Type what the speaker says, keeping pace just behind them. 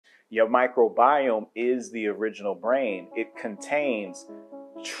Your microbiome is the original brain. It contains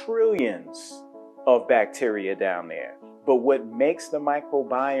trillions of bacteria down there. But what makes the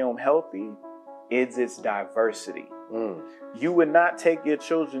microbiome healthy is its diversity. You would not take your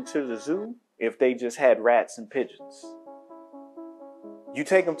children to the zoo if they just had rats and pigeons. You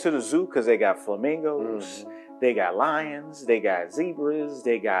take them to the zoo because they got flamingos, they got lions, they got zebras,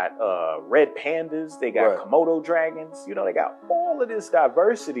 they got red pandas, they got Komodo dragons. You know, they got all of this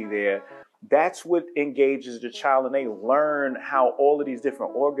diversity there. That's what engages the child, and they learn how all of these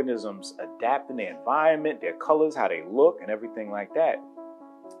different organisms adapt in their environment, their colors, how they look, and everything like that.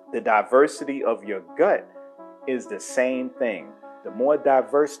 The diversity of your gut is the same thing. The more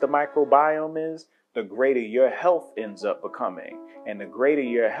diverse the microbiome is, the greater your health ends up becoming. And the greater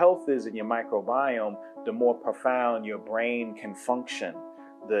your health is in your microbiome, the more profound your brain can function.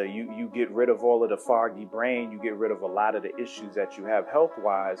 You get rid of all of the foggy brain, you get rid of a lot of the issues that you have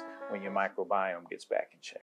health-wise when your microbiome gets back in check.